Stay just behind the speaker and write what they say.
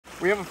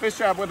We have a fish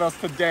trap with us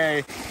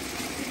today.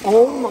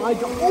 Oh my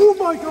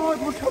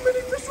god, look how many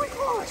fish we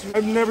caught.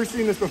 I've never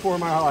seen this before in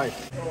my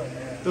life.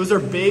 Those are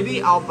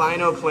baby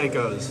albino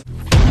plancos.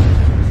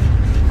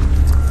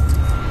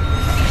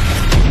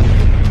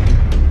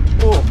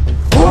 Oh.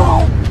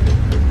 Whoa.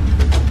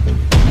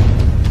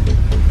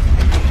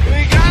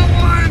 We got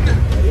one.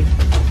 Ready?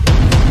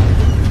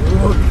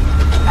 Look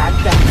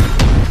at that.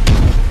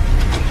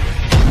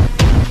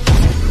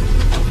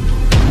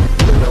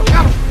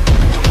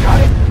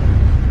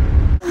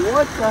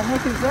 What the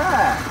heck is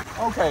that?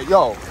 Okay,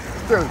 yo,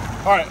 dude.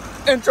 All right,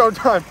 intro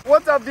time.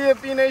 What's up,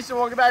 VFB Nation?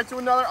 Welcome back to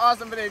another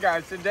awesome video,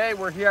 guys. Today,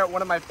 we're here at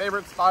one of my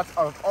favorite spots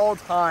of all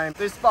time.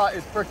 This spot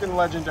is freaking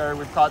legendary.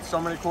 We've caught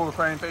so many cool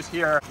aquarium fish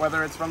here,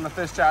 whether it's from the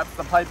fish traps,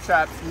 the pipe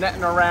traps,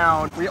 netting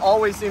around. We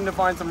always seem to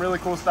find some really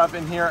cool stuff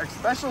in here,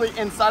 especially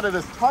inside of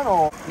this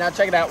tunnel. Now,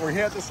 check it out. We're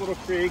here at this little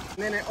creek, and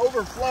then it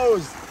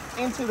overflows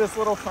into this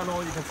little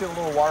tunnel. You can see the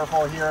little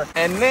waterfall here,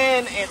 and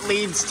then it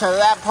leads to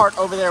that part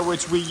over there,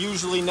 which we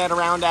usually net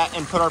around at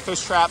and put our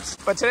fish traps.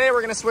 But today we're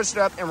gonna switch it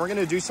up and we're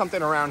gonna do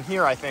something around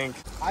here. I think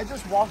I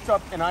just walked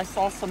up and I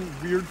saw some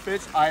weird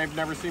fish I have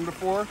never seen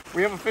before.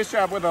 We have a fish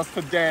trap with us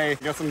today.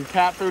 We got some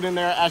cat food in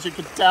there, as you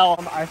can tell.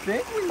 I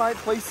think we might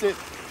place it.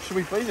 Should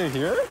we place it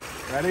here?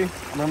 Ready?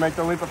 I'm gonna make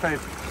the leap of faith.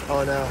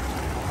 Oh no.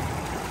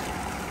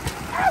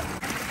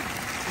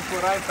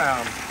 What I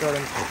found.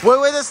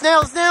 Wait, the snail!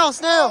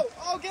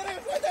 Oh, get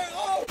it right there!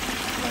 Oh!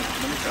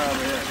 Let me try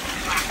over here.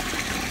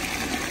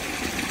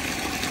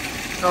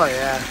 Oh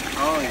yeah.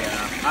 Oh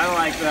yeah, I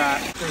like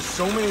that. There's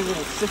so many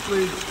little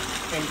cichlids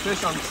and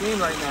fish I'm seeing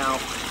right now.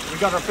 We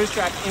got our fish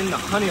trap in the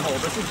honey hole.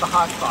 This is the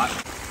hot spot.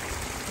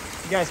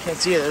 You guys can't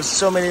see it. There's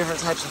so many different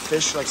types of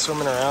fish like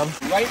swimming around.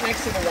 Right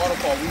next to the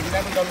waterfall. We've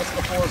never done this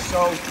before,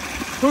 so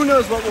who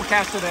knows what we'll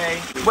catch today.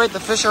 Wait, the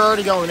fish are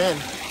already going in.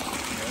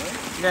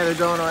 Yeah, they're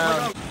going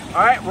around.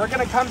 All right, we're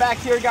gonna come back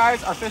here,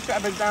 guys. Our fish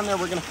trap is down there.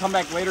 We're gonna come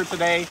back later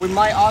today. We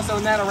might also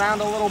net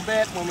around a little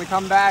bit when we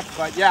come back,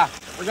 but yeah,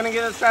 we're gonna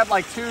get this trap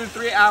like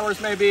 2-3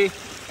 hours maybe,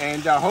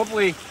 and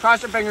hopefully,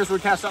 cross your fingers, we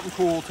catch something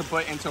cool to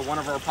put into one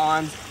of our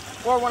ponds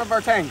or one of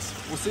our tanks.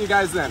 We'll see you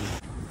guys then.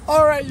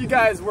 All right, you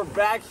guys, we're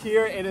back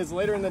here. It is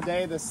later in the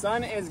day. The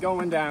sun is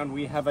going down.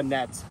 We have a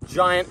net.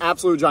 Giant,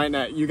 absolute giant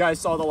net. You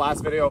guys saw the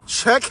last video.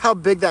 Check how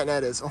big that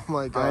net is. Oh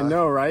my God. I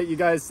know, right? You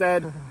guys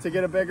said to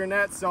get a bigger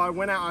net, so I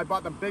went out, I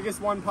bought the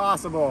biggest one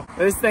possible.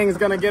 This thing's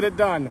gonna get it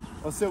done.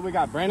 Let's see what we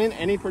got. Brandon,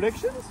 any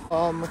predictions?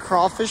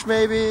 Crawfish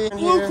maybe.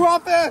 Blue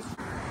crawfish!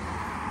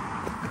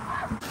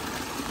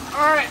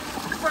 All right,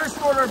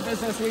 first order of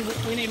business,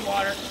 we need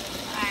water.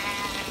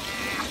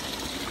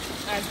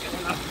 That's good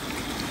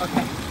enough.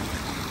 Okay.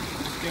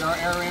 Get our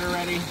aerator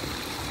ready.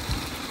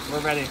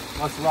 We're ready.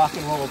 Let's rock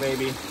and roll,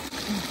 baby.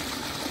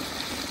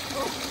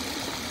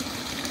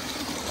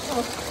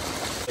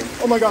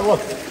 Oh my God, look.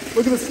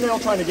 Look at the snail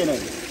trying to get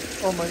in.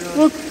 Oh my God.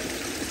 Look.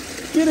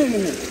 Get in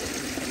here.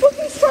 Look,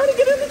 he's trying to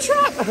get in the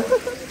trap.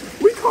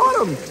 We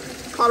caught him.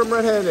 Caught him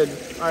red-handed.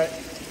 All right,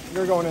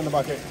 you're going in the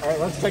bucket. All right,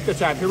 let's take the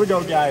trap. Here we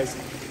go, guys.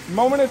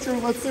 Moment of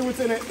truth. Let's see what's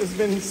in it. It's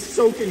been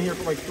soaking here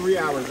for like 3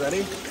 hours.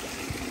 Ready?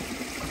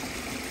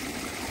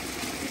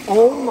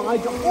 Oh my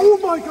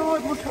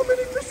God, look how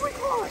many fish we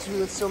caught.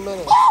 Dude, that's so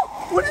many.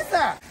 Oh, what is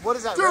that? What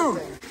is that?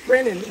 Dude,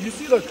 Brandon, you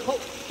see the color?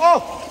 Oh,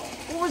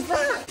 what was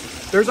that?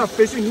 There's a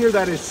fish in here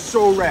that is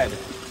so red.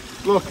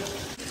 Look,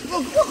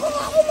 oh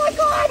my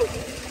God.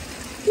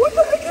 What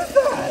the heck is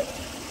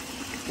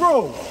that?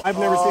 Bro, I've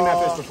never seen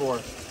that fish before.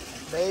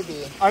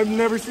 Maybe. I've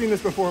never seen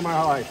this before in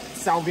my life.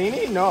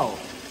 Salvini? No,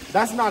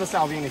 that's not a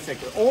Salvini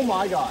cichlid. Oh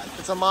my God.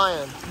 It's a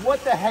Mayan.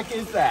 What the heck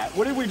is that?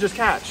 What did we just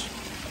catch?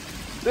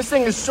 This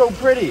thing is so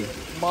pretty.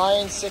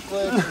 Mayan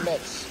cichlid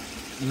mix.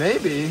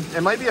 Maybe.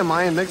 It might be a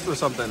Mayan mix or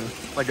something.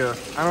 Like I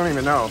don't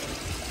even know.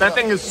 That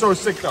thing is so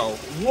sick though.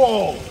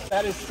 Whoa.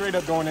 That is straight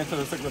up going into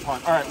the cichlid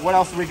pond. All right, what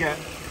else do we get?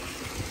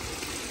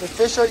 The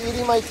fish are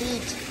eating my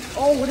feet.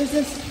 Oh, what is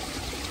this?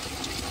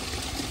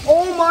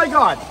 Oh my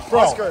God. Bro,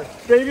 Oscar.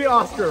 Baby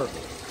Oscar.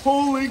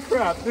 Holy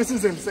crap. This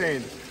is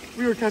insane.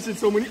 We were catching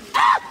so many.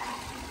 Ah!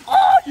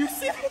 Oh, you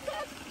see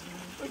that?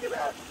 Look at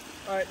that.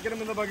 All right, get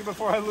him in the bucket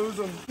before I lose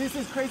him. This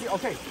is crazy.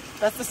 Okay,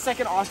 that's the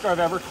second Oscar I've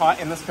ever caught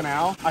in this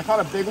canal. I caught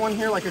a big one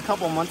here like a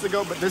couple months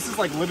ago, but this is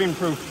like living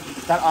proof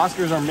that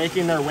Oscars are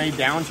making their way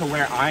down to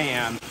where I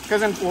am.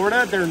 Because in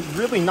Florida, they're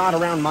really not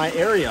around my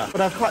area.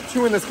 But I've caught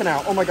 2 in this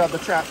canal. Oh my God, the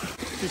trap.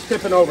 She's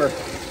tipping over.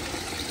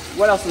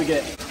 What else do we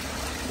get?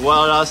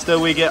 What else do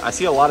we get? I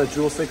see a lot of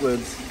jewel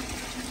cichlids.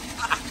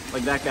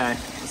 Like that guy.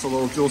 That's a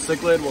little jewel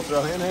cichlid. We'll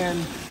throw him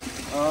in.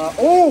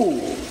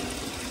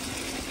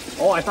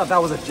 Oh, I thought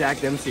that was a Jack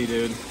Dempsey,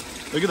 dude.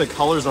 Look at the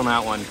colors on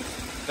that one.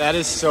 That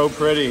is so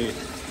pretty.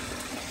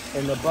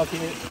 In the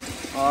bucket.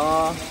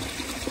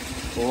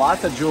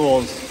 Lots of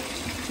jewels.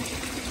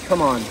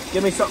 Come on,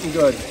 give me something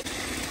good.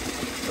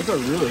 Those are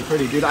really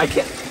pretty, dude. I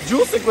can't.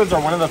 Jewel cichlids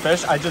are one of the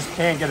fish I just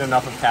can't get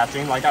enough of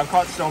catching. Like, I've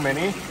caught so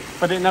many,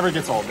 but it never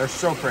gets old. They're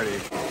so pretty.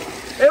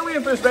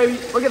 Alien fish, baby.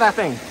 Look at that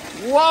thing.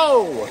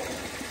 Whoa.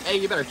 Hey,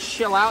 you better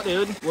chill out,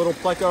 dude. Little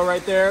pleco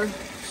right there.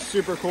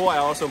 super cool. I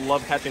also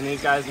love catching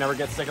these guys, never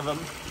get sick of them.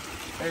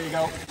 There you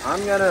go. I'm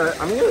gonna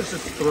just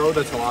throw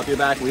the tilapia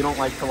back. We don't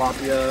like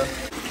tilapia.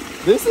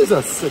 This is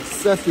a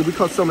success, dude. We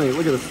caught so many.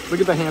 Look at this. Look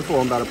at the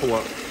handful I'm about to pull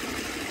up.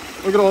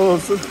 Look at all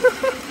those.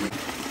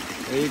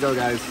 There you go,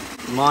 guys.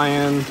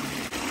 Mayan,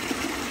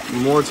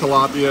 more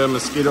tilapia,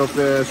 mosquito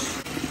fish.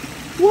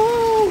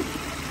 Whoa!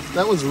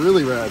 That was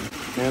really red.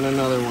 And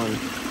another one.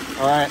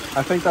 All right,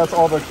 I think that's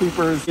all the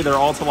keepers. They're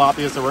all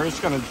tilapia, so we're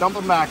just gonna dump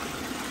them back.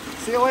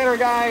 See you later,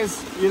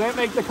 guys. You didn't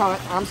make the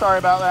cut. I'm sorry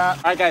about that.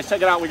 All right, guys,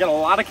 check it out. We got a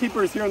lot of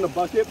keepers here in the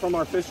bucket from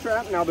our fish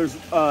trap. Now, there's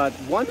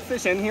one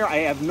fish in here. I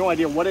have no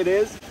idea what it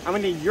is. I'm gonna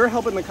need your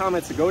help in the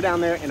comments to go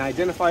down there and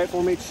identify it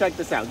for me. Check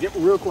this out. Get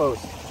real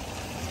close.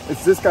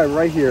 It's this guy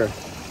right here.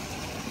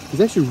 He's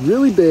actually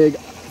really big.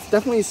 It's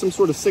definitely some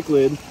sort of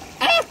cichlid.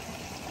 Ah!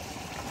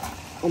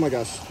 Oh my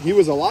gosh. He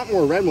was a lot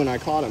more red when I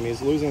caught him.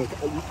 He's losing.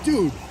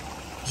 Dude,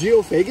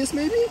 geophagus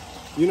maybe?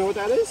 You know what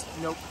that is?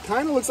 Nope.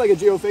 Kind of looks like a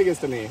geophagus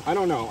to me. I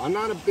don't know. I'm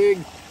not a big,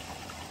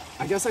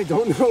 I guess I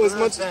don't know as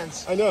much.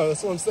 Sense. I know,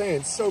 that's what I'm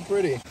saying. It's so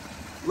pretty.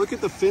 Look at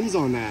the fins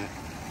on that.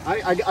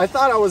 I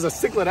thought I was a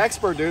cichlid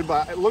expert, dude,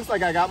 but it looks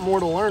like I got more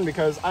to learn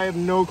because I have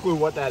no clue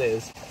what that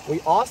is.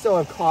 We also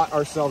have caught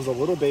ourselves a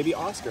little baby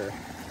Oscar.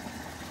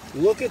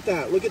 Look at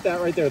that. Look at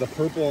that right there. The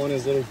purple on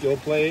his little gill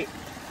plate.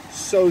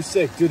 So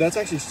sick. Dude, that's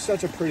actually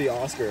such a pretty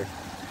Oscar.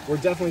 We're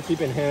definitely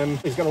keeping him.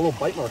 He's got a little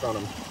bite mark on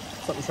him.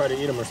 Something tried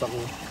to eat him or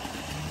something.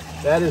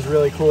 That is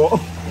really cool.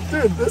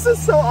 Dude, this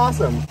is so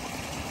awesome.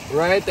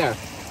 Right there.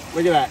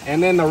 Look at that.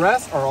 And then the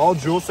rest are all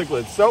jewel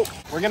cichlids. So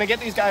we're gonna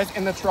get these guys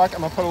in the truck. I'm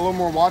gonna put a little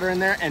more water in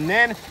there, and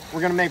then we're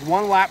gonna make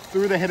one lap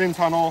through the hidden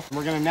tunnel.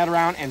 We're gonna net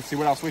around and see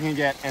what else we can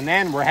get, and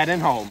then we're heading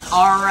home.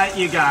 All right,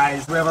 you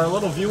guys. We have our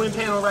little viewing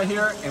panel right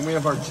here, and we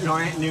have our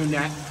giant new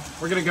net.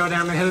 We're gonna go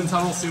down the hidden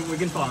tunnel, see what we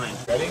can find.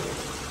 Ready?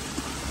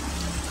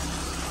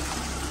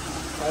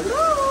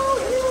 Hello,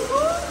 anyone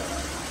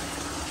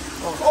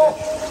home?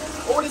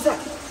 Oh, what is that?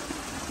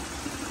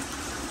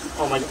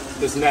 Oh my,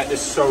 this net is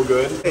so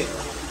good. Hey,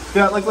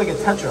 that looked like a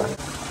tetra.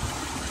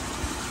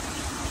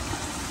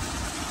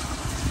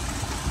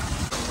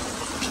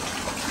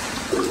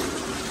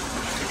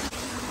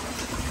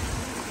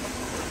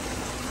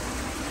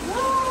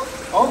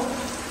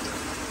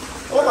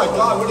 Oh my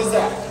God, what is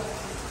that?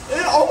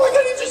 Oh my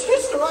God, he just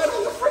hitched a ride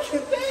on the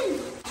freaking thing.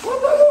 What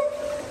the heck?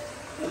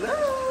 Hello?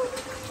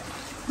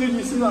 Dude,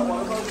 you see that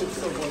water bug? It's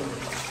so funny.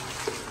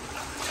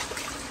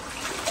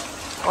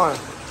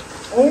 Alright.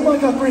 Oh my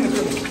God, Brandon,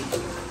 come here.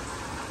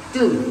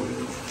 Dude,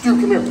 come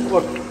here,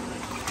 look.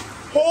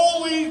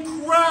 Holy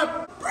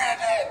crap!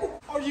 Brandon!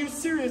 Are you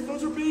serious?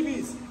 Those are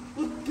babies.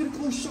 Look, get a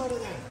close shot of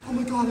that. Oh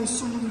my God, I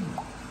saw them.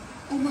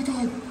 Oh my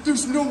God,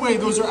 there's no way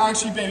those are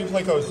actually baby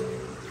plecos.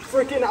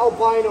 Freaking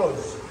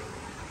albinos.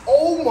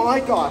 Oh my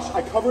gosh,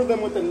 I covered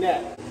them with a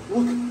net.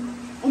 Look,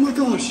 oh my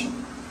gosh.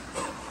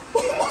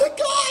 Oh my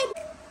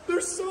God,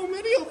 there's so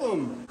many of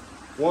them.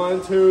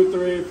 1, 2,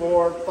 3,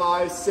 4,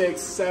 5,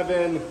 6,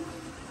 7.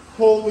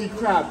 Holy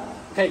crap.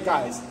 Okay,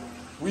 guys,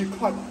 we've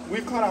caught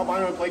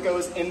albino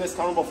plecos in this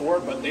tunnel before,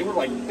 but they were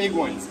like big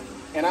ones.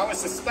 And I was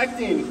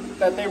suspecting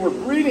that they were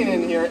breeding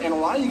in here, and a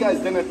lot of you guys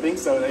didn't think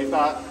so. They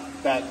thought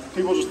that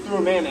people just threw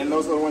them in, and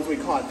those are the ones we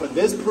caught. But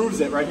this proves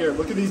it right here.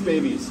 Look at these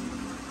babies.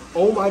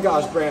 Oh my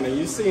gosh, Brandon,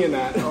 you seeing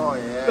that? Oh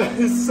yeah. That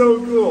is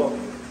so cool.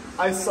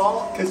 I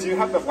saw, because you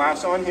have the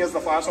flash on, he has the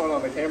flash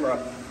on the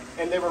camera,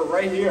 and they were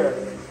right here.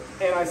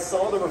 And I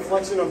saw the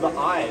reflection of the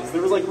eyes.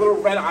 There was like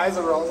little red eyes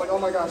over. I was like, oh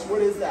my gosh,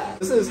 what is that?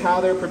 This is how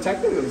they're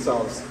protecting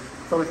themselves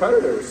from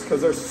predators,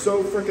 because they're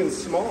so freaking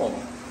small.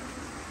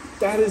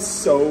 That is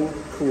so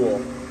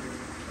cool.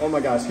 Oh my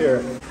gosh,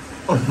 here.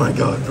 Oh my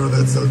God, bro,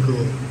 that's so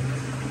cool.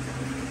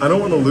 I don't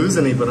want to lose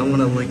any, but I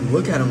want to like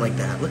look at them like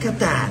that. Look at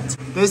that.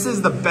 This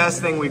is the best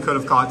thing we could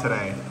have caught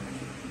today.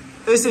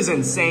 This is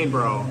insane,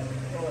 bro.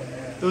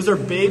 Those are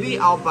baby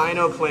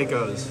albino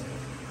plecos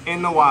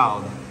in the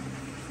wild.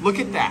 Look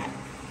at that.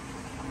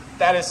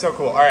 That is so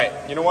cool. All right,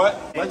 you know what?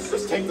 Let's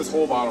just take this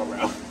whole bottle,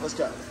 bro. Let's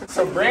go.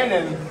 So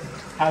Brandon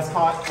has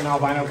caught an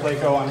albino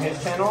pleco on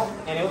his channel,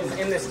 and it was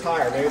in this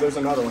tire. Maybe there's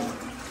another one.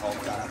 Oh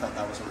God, I thought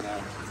that was over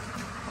there.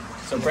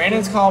 So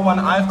Brandon's caught one,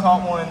 I've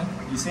caught one.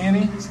 You see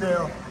any?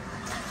 Still.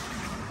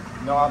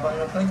 No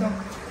albino pleco?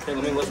 Okay,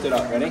 let me lift it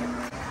up. Ready?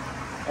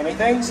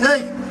 Anything?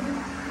 Snake!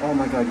 Oh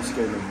my God, you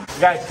scared me.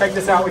 Guys, check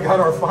this out. We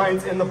got our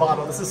finds in the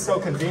bottle. This is so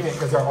convenient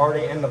because they're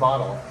already in the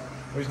bottle.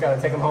 We just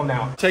gotta take them home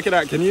now. Check it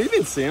out. Can you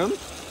even see them?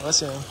 I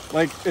see them.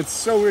 Like, it's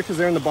so weird because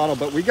they're in the bottle,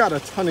 but we got a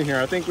ton in here.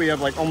 I think we have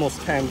like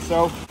almost 10.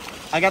 So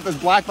I got this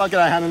black bucket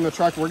I had in the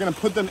truck. We're gonna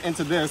put them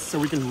into this so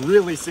we can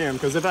really see them.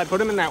 Because if I put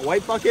them in that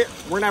white bucket,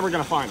 we're never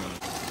gonna find them.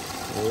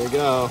 There we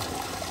go.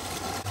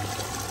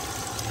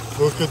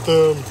 Look at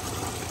them.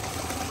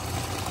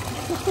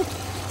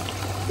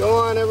 Go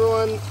on,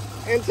 everyone,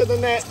 into the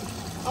net.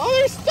 Oh,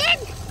 they're stuck!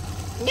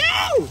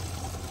 No!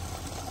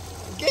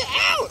 Get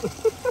out!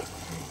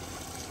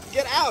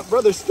 Get out,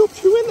 bro. There's still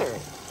 2 in there.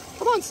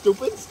 Come on,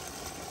 stupids.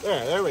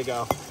 There we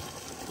go.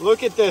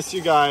 Look at this, you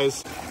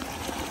guys.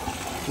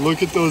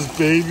 Look at those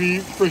baby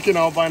freaking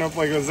albino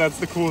plecos. That's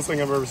the coolest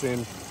thing I've ever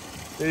seen.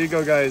 There you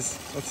go, guys.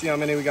 Let's see how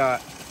many we got.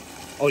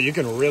 Oh, you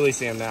can really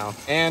see them now.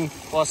 And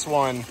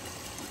 +1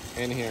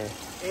 in here.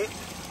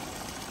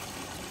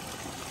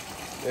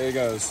 There he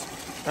goes.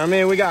 How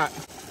many we got?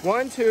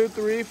 1, 2,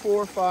 3,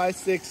 4, 5,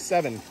 6,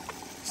 7.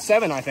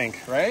 7, I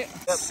think, right?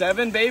 Yep.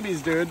 7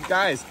 babies, dude.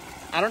 Guys,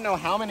 I don't know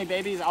how many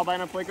babies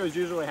albino plecos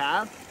usually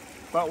have,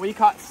 but we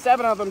caught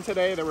 7 of them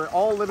today. They were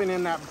all living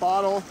in that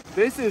bottle.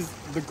 This is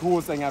the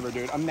coolest thing ever,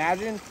 dude.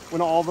 Imagine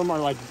when all of them are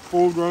like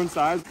full grown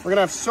size. We're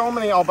gonna have so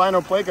many albino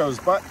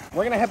plecos, but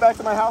we're gonna head back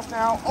to my house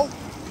now. Oh,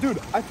 dude,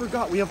 I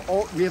forgot. We have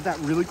that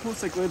really cool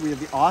cichlid. We have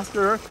the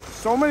Oscar.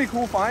 So many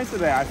cool finds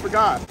today. I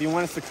forgot. If you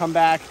want us to come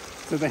back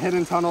to the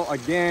hidden tunnel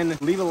again,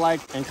 leave a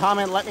like and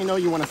comment. Let me know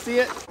you want to see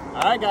it.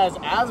 All right, guys,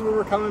 as we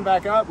were coming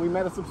back up, we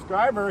met a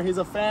subscriber. He's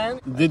a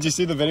fan. Did you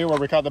see the video where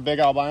we caught the big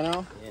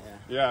albino?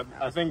 Yeah,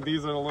 I think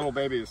these are the little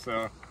babies,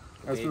 so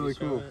that's really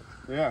cool.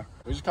 Yeah,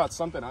 we just caught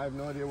something. I have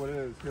no idea what it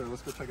is. Here,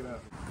 let's go check it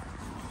out.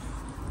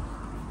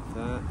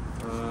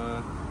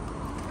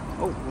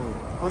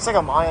 Oh, looks like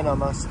a mine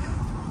almost.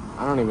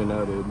 I don't even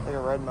know, dude. Like a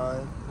red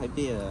mine. Might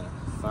be a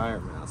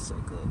firemouth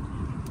cichlid.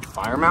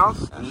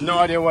 Firemouth? No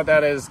idea what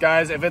that is,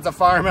 guys. If it's a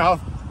firemouth,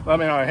 let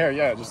me know. Here,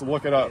 yeah, just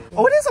look it up.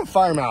 Oh, it is a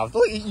firemouth.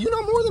 Look, you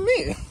know more than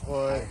me.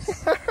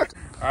 What?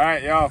 All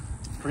right, yo,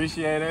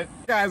 appreciate it.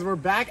 Guys, we're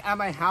back at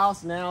my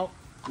house now.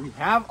 We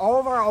have all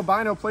of our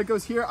albino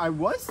plecos here. I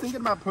was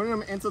thinking about putting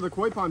them into the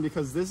koi pond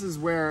because this is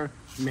where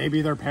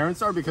maybe their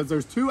parents are, because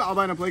there's 2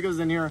 albino plecos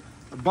in here.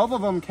 Both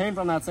of them came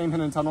from that same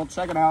hidden tunnel.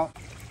 Check it out.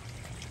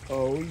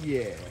 Oh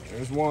yeah,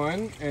 there's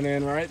one, and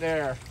then right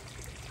there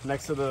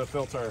next to the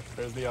filter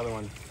there's the other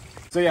one.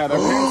 So yeah, their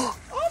parents.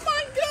 Oh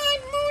my god,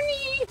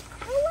 Mooney!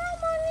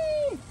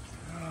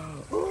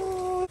 Hello,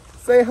 Mooney!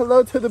 Say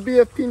hello to the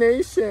BFP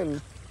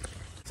Nation.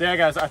 So yeah,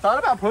 guys, I thought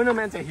about putting them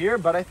into here,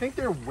 but I think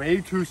they're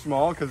way too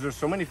small because there's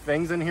so many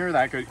things in here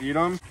that could eat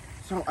them.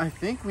 So I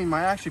think we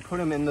might actually put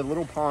them in the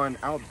little pond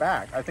out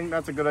back. I think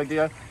that's a good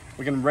idea.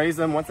 We can raise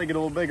them once they get a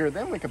little bigger,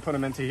 then we can put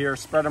them into here,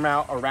 spread them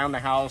out around the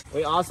house.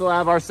 We also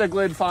have our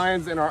cichlid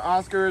finds and our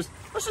Oscars.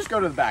 Let's just go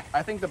to the back.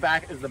 I think the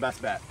back is the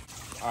best bet.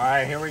 All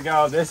right, here we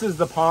go. This is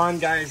the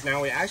pond, guys.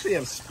 Now we actually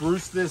have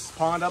spruced this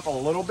pond up a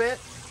little bit.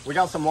 We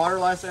got some water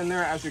lice in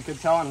there, as you could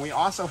tell, and we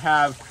also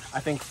have, I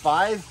think,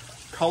 5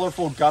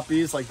 colorful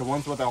guppies, like the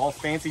ones with all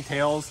fancy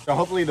tails. So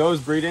hopefully those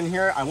breed in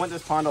here. I want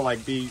this pond to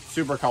like be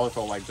super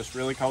colorful, like just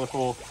really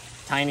colorful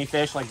tiny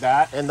fish like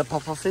that. And the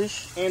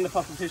pufferfish? And the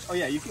pufferfish. Oh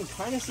yeah, you can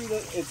kind of see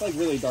that it's like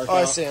really dark out.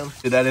 I see them.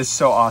 Dude, that is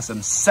so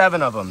awesome.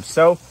 7 of them.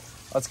 So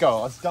let's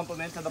go. Let's dump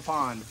them into the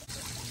pond.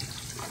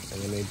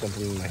 And then they dump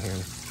them in my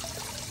hand.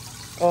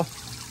 Oh,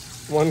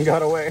 one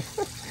got away.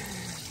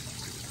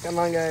 Come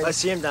on, guys. I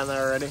see him down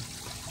there already.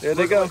 There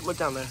they go. Look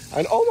down there.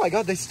 And oh my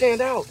god, they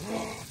stand out.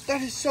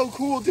 That is so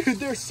cool, dude.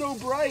 They're so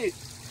bright.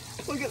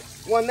 Look at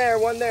one there,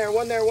 one there,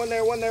 one there, one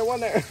there, one there, one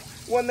there,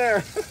 one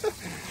there.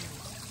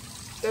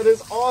 That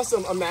is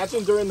awesome.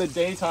 Imagine during the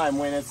daytime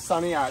when it's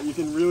sunny out, you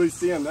can really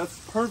see them. That's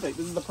perfect.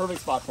 This is the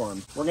perfect spot for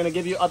them. We're going to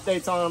give you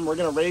updates on them. We're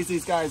going to raise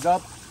these guys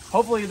up.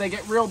 Hopefully they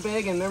get real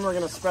big, and then we're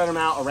going to spread them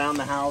out around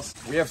the house.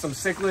 We have some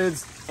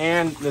cichlids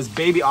and this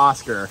baby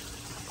Oscar.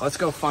 Let's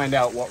go find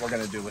out what we're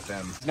going to do with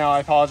them. Now,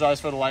 I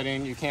apologize for the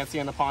lighting. You can't see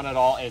in the pond at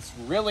all. It's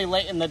really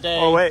late in the day.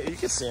 Oh, wait, you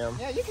can see them.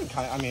 Yeah, you can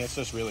kind of, I mean, it's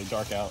just really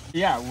dark out.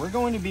 Yeah, we're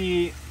going to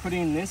be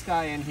putting this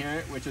guy in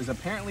here, which is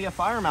apparently a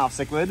firemouth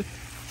cichlid.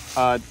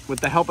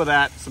 With the help of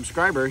that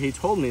subscriber, he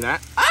told me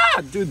that.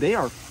 Ah, dude, they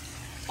are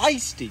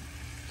feisty.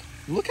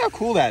 Look how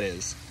cool that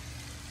is.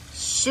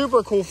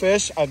 Super cool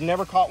fish. I've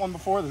never caught one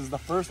before. This is the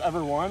first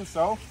ever one,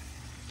 so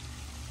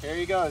here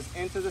he goes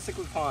into the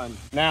cichlid pond.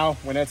 Now,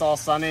 when it's all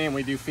sunny and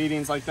we do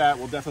feedings like that,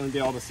 we'll definitely be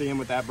able to see him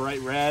with that bright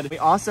red. We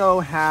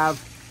also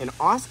have an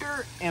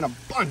Oscar and a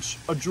bunch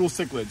of jewel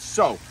cichlids.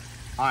 So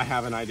I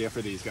have an idea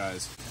for these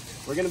guys.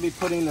 We're going to be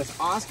putting this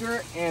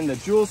Oscar and the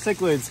jewel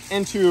cichlids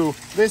into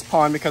this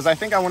pond because I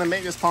think I want to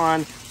make this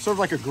pond sort of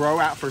like a grow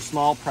out for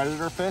small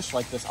predator fish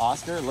like this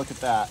Oscar. Look at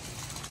that.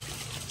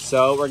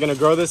 So we're going to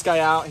grow this guy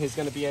out. He's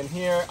going to be in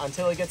here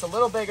until he gets a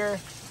little bigger.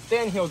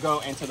 Then he'll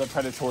go into the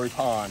predatory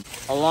pond.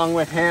 Along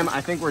with him,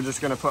 I think we're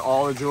just going to put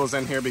all the jewels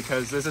in here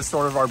because this is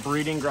sort of our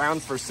breeding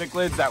grounds for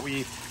cichlids that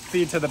we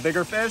feed to the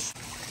bigger fish.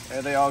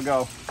 There they all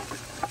go.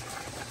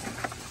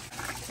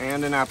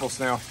 And an apple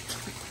snail.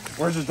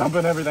 We're just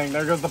dumping everything.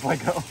 There goes the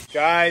pleco.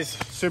 Guys,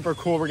 super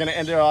cool. We're gonna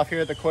end it off here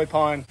at the koi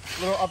pond.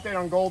 Little update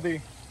on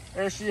Goldie.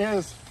 There she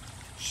is.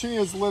 She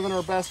is living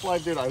her best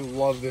life, dude. I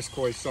love this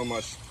koi so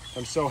much.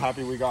 I'm so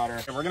happy we got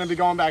her. And we're gonna be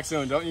going back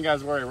soon. Don't you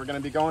guys worry. We're gonna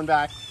be going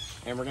back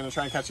and we're gonna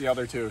try and catch the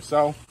other 2.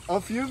 So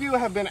a few of you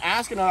have been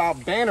asking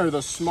about Banner,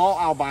 the small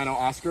albino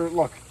Oscar.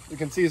 Look, you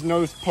can see his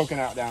nose poking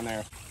out down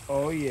there.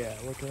 Oh yeah,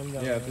 look at him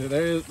down there.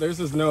 Yeah, there's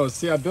his nose.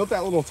 See, I built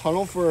that little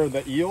tunnel for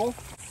the eel.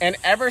 And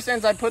ever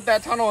since I put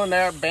that tunnel in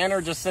there,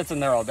 Banner just sits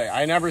in there all day.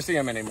 I never see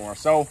him anymore.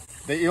 So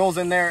the eel's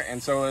in there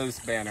and so is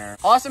Banner.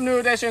 Awesome new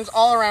additions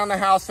all around the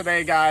house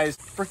today, guys.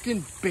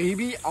 Freaking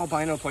baby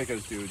albino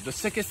plecos, dude. The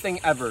sickest thing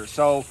ever.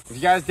 So if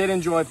you guys did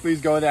enjoy,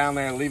 please go down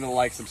there and leave a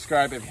like,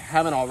 subscribe if you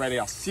haven't already.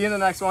 I'll see you in the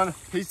next one.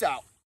 Peace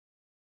out.